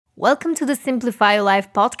Welcome to the Simplify Your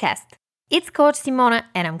Life podcast. It's Coach Simona,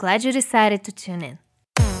 and I'm glad you decided to tune in.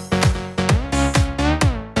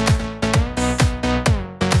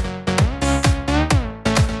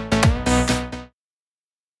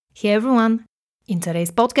 Hey everyone! In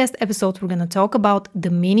today's podcast episode, we're going to talk about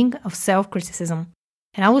the meaning of self-criticism.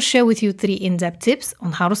 And I will share with you 3 in-depth tips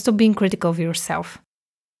on how to stop being critical of yourself.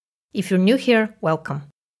 If you're new here, welcome.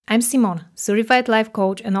 I'm Simona, certified life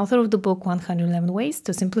coach and author of the book 111 Ways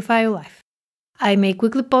to Simplify Your Life. I make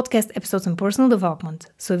weekly podcast episodes on personal development,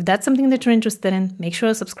 so if that's something that you're interested in, make sure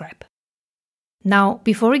to subscribe. Now,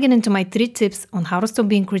 before we get into my 3 tips on how to stop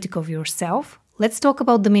being critical of yourself, let's talk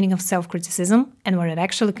about the meaning of self-criticism and where it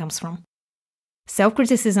actually comes from.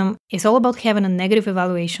 Self-criticism is all about having a negative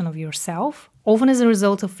evaluation of yourself, often as a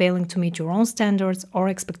result of failing to meet your own standards or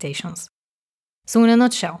expectations. So in a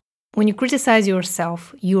nutshell, when you criticize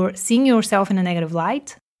yourself, you're seeing yourself in a negative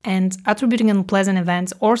light and attributing unpleasant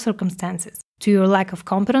events or circumstances to your lack of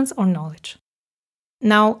competence or knowledge.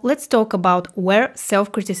 Now, let's talk about where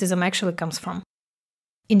self-criticism actually comes from.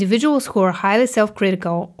 Individuals who are highly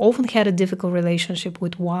self-critical often had a difficult relationship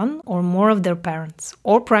with one or more of their parents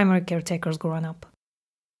or primary caretakers growing up.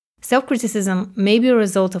 Self-criticism may be a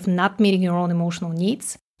result of not meeting your own emotional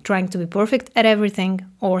needs, trying to be perfect at everything,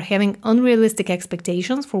 or having unrealistic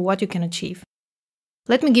expectations for what you can achieve.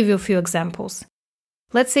 Let me give you a few examples.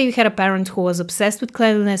 Let's say you had a parent who was obsessed with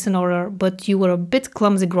cleanliness and order, but you were a bit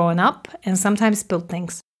clumsy growing up and sometimes spilled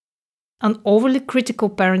things. An overly critical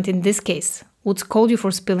parent in this case would scold you for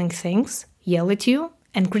spilling things, yell at you,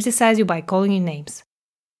 and criticize you by calling you names.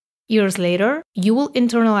 Years later, you will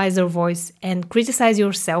internalize their voice and criticize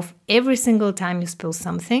yourself every single time you spill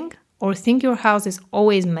something, or think your house is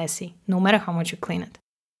always messy, no matter how much you clean it.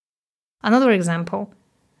 Another example,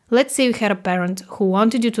 let's say you had a parent who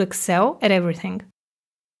wanted you to excel at everything.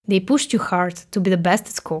 They pushed you hard to be the best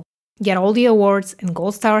at school, get all the awards and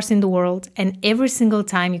gold stars in the world, and every single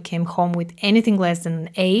time you came home with anything less than an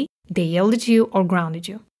A, they yelled at you or grounded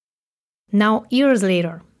you. Now, years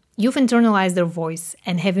later, you've internalized their voice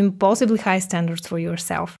and have impossibly high standards for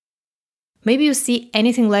yourself. Maybe you see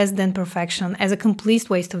anything less than perfection as a complete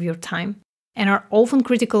waste of your time and are often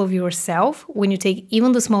critical of yourself when you take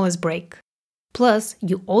even the smallest break. Plus,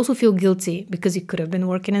 you also feel guilty because you could have been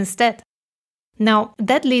working instead. Now,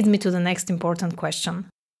 that leads me to the next important question.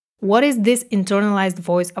 What is this internalized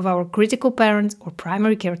voice of our critical parents or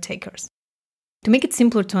primary caretakers? To make it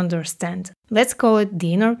simpler to understand, let's call it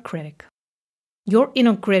the inner critic. Your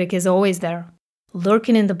inner critic is always there,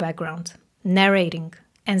 lurking in the background, narrating,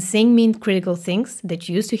 and saying mean critical things that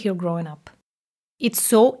you used to hear growing up. It's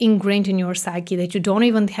so ingrained in your psyche that you don't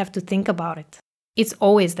even have to think about it. It's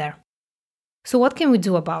always there. So what can we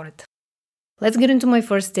do about it? Let's get into my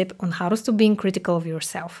first tip on how to stop being critical of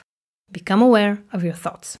yourself. Become aware of your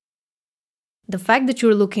thoughts. The fact that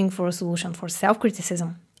you're looking for a solution for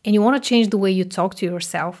self-criticism and you want to change the way you talk to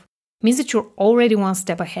yourself means that you're already one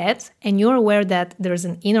step ahead and you're aware that there's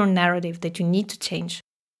an inner narrative that you need to change.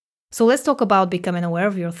 So let's talk about becoming aware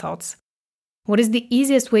of your thoughts. What is the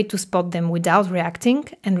easiest way to spot them without reacting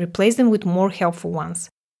and replace them with more helpful ones?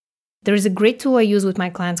 There is a great tool I use with my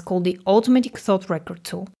clients called the Automatic Thought Record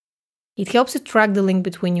tool. It helps you track the link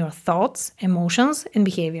between your thoughts, emotions, and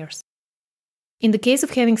behaviors. In the case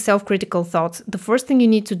of having self-critical thoughts, the first thing you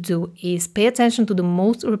need to do is pay attention to the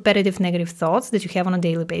most repetitive negative thoughts that you have on a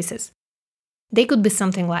daily basis. They could be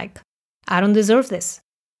something like, I don't deserve this.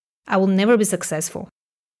 I will never be successful.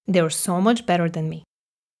 They're so much better than me.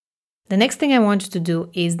 The next thing I want you to do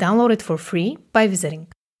is download it for free by visiting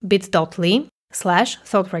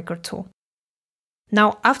bit.ly/thoughtrecordtool.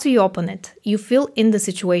 Now, after you open it, you fill in the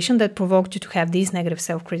situation that provoked you to have these negative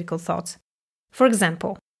self-critical thoughts. For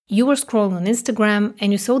example, you were scrolling on Instagram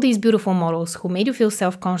and you saw these beautiful models who made you feel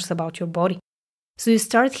self-conscious about your body. So you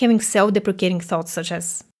start having self-deprecating thoughts such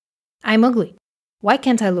as, I'm ugly. Why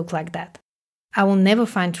can't I look like that? I will never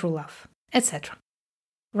find true love, etc.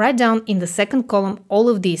 Write down in the second column all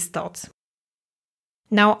of these thoughts.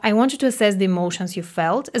 Now, I want you to assess the emotions you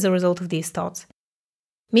felt as a result of these thoughts.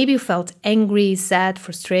 Maybe you felt angry, sad,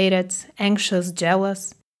 frustrated, anxious,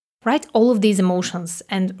 jealous. Write all of these emotions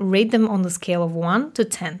and rate them on the scale of 1 to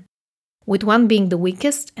 10, with 1 being the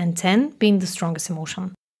weakest and 10 being the strongest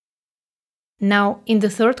emotion. Now, in the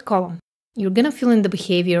third column, you're going to fill in the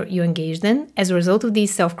behavior you engaged in as a result of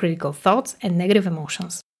these self-critical thoughts and negative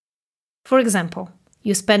emotions. For example,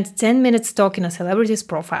 you spent 10 minutes stalking a celebrity's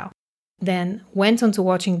profile, then went on to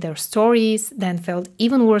watching their stories, then felt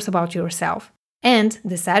even worse about yourself, and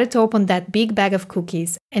decided to open that big bag of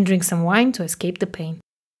cookies and drink some wine to escape the pain.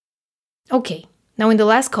 Okay, now in the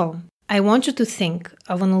last column, I want you to think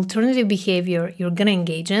of an alternative behavior you're gonna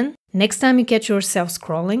engage in next time you catch yourself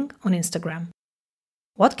scrolling on Instagram.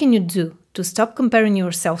 What can you do to stop comparing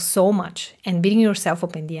yourself so much and beating yourself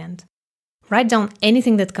up in the end? Write down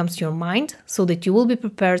anything that comes to your mind so that you will be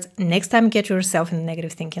prepared next time you catch yourself in a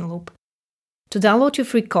negative thinking loop. To download your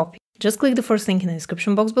free copy, just click the first link in the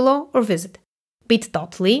description box below or visit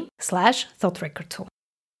bit.ly/thoughtrecord2.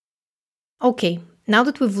 Okay, now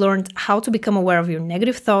that we've learned how to become aware of your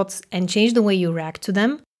negative thoughts and change the way you react to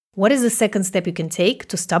them, what is the second step you can take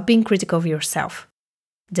to stop being critical of yourself?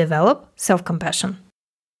 Develop self-compassion.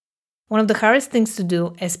 One of the hardest things to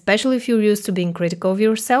do, especially if you're used to being critical of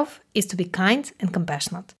yourself, is to be kind and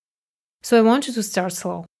compassionate. So I want you to start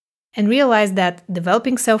slow and realize that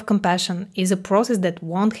developing self-compassion is a process that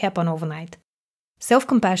won't happen overnight.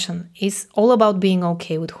 Self-compassion is all about being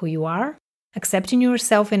okay with who you are, accepting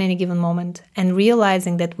yourself in any given moment, and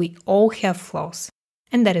realizing that we all have flaws,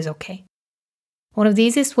 and that is okay. One of the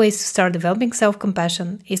easiest ways to start developing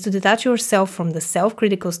self-compassion is to detach yourself from the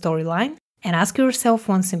self-critical storyline and ask yourself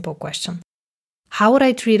one simple question. How would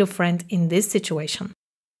I treat a friend in this situation?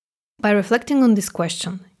 By reflecting on this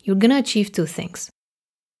question, you're going to achieve two things.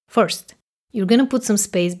 First, you're going to put some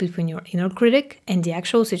space between your inner critic and the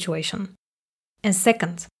actual situation. And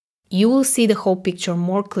second, you will see the whole picture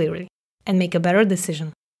more clearly and make a better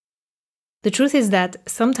decision. The truth is that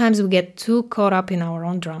sometimes we get too caught up in our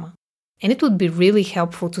own drama, and it would be really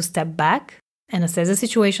helpful to step back and assess the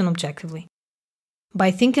situation objectively.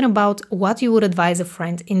 By thinking about what you would advise a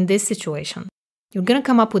friend in this situation, you're going to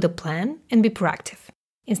come up with a plan and be proactive,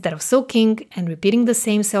 instead of sulking and repeating the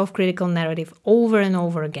same self-critical narrative over and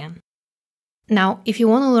over again. Now, if you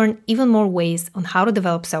want to learn even more ways on how to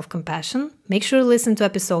develop self-compassion, make sure to listen to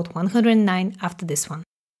episode 109 after this one.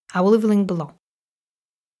 I will leave a link below.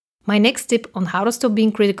 My next tip on how to stop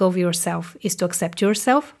being critical of yourself is to accept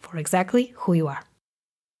yourself for exactly who you are.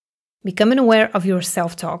 Becoming aware of your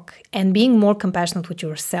self-talk and being more compassionate with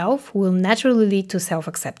yourself will naturally lead to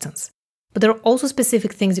self-acceptance. But there are also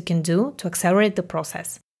specific things you can do to accelerate the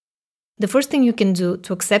process. The first thing you can do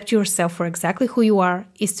to accept yourself for exactly who you are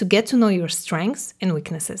is to get to know your strengths and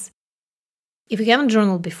weaknesses. If you haven't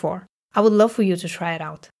journaled before, I would love for you to try it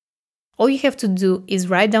out. All you have to do is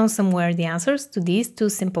write down somewhere the answers to these two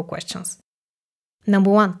simple questions.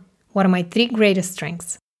 Number 1, what are my 3 greatest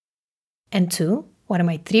strengths? And 2, what are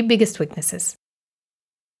my 3 biggest weaknesses?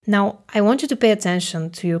 Now, I want you to pay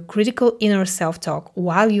attention to your critical inner self-talk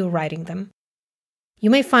while you're writing them.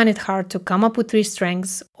 You may find it hard to come up with 3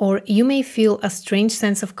 strengths, or you may feel a strange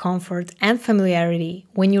sense of comfort and familiarity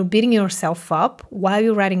when you're beating yourself up while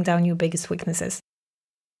you're writing down your biggest weaknesses.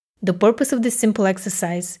 The purpose of this simple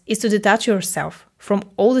exercise is to detach yourself from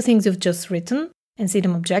all the things you've just written and see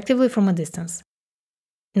them objectively from a distance.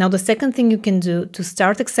 Now, the second thing you can do to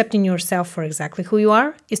start accepting yourself for exactly who you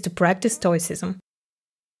are is to practice Stoicism.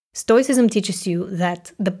 Stoicism teaches you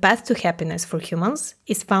that the path to happiness for humans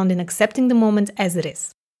is found in accepting the moment as it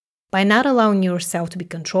is, by not allowing yourself to be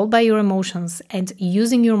controlled by your emotions and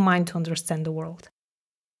using your mind to understand the world.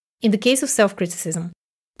 In the case of self-criticism,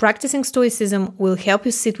 practicing Stoicism will help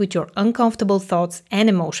you sit with your uncomfortable thoughts and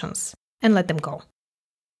emotions and let them go.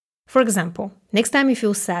 For example, next time you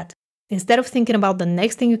feel sad, instead of thinking about the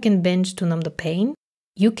next thing you can binge to numb the pain,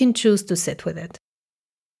 you can choose to sit with it.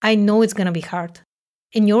 I know it's gonna be hard,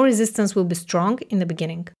 and your resistance will be strong in the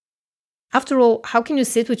beginning. After all, how can you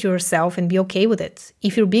sit with yourself and be okay with it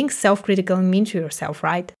if you're being self-critical and mean to yourself,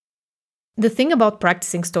 right? The thing about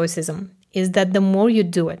practicing Stoicism is that the more you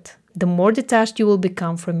do it, the more detached you will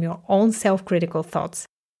become from your own self-critical thoughts.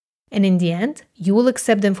 And in the end, you will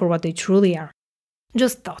accept them for what they truly are.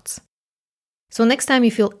 Just thoughts. So next time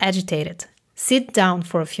you feel agitated, sit down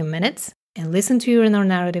for a few minutes and listen to your inner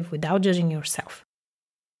narrative without judging yourself.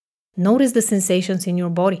 Notice the sensations in your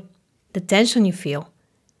body, the tension you feel.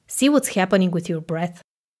 See what's happening with your breath.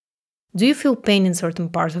 Do you feel pain in certain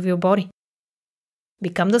parts of your body?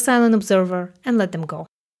 Become the silent observer and let them go.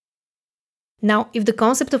 Now, if the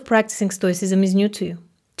concept of practicing Stoicism is new to you,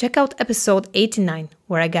 check out episode 89,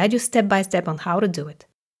 where I guide you step by step on how to do it.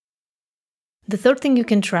 The third thing you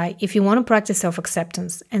can try if you want to practice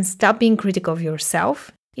self-acceptance and stop being critical of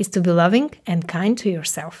yourself is to be loving and kind to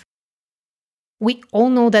yourself. We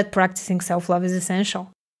all know that practicing self-love is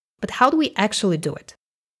essential, but how do we actually do it?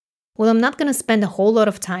 Well, I'm not going to spend a whole lot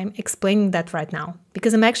of time explaining that right now,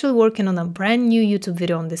 because I'm actually working on a brand new YouTube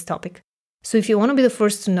video on this topic. So if you want to be the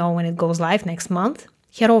first to know when it goes live next month,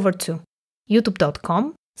 head over to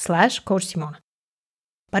youtube.com/Coach Simona.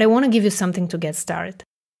 But I want to give you something to get started.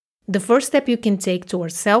 The first step you can take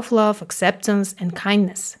towards self-love, acceptance, and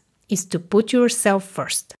kindness is to put yourself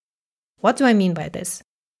first. What do I mean by this?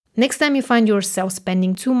 Next time you find yourself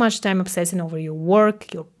spending too much time obsessing over your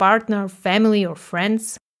work, your partner, family, or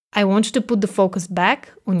friends, I want you to put the focus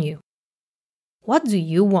back on you. What do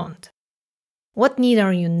you want? What need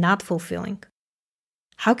are you not fulfilling?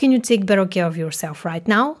 How can you take better care of yourself right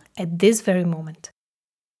now, at this very moment?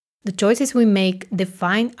 The choices we make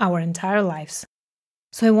define our entire lives.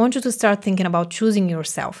 So I want you to start thinking about choosing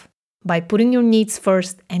yourself by putting your needs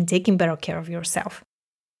first and taking better care of yourself.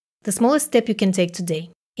 The smallest step you can take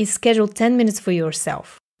today is schedule 10 minutes for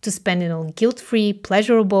yourself to spend it on guilt-free,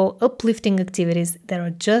 pleasurable, uplifting activities that are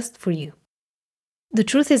just for you. The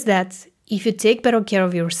truth is that if you take better care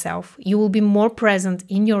of yourself, you will be more present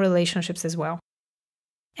in your relationships as well.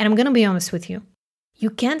 And I'm gonna be honest with you. You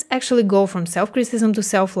can't actually go from self-criticism to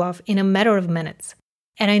self-love in a matter of minutes.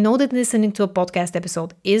 And I know that listening to a podcast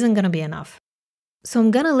episode isn't gonna be enough. So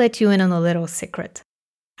I'm gonna let you in on a little secret.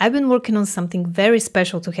 I've been working on something very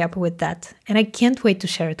special to help you with that, and I can't wait to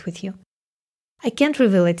share it with you. I can't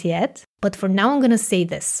reveal it yet, but for now I'm gonna say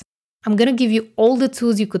this. I'm gonna give you all the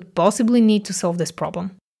tools you could possibly need to solve this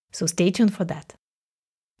problem. So stay tuned for that.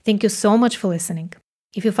 Thank you so much for listening.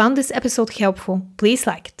 If you found this episode helpful, please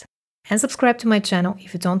like it. And subscribe to my channel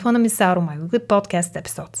if you don't want to miss out on my weekly podcast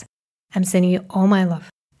episodes. I'm sending you all my love,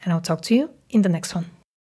 and I'll talk to you in the next one.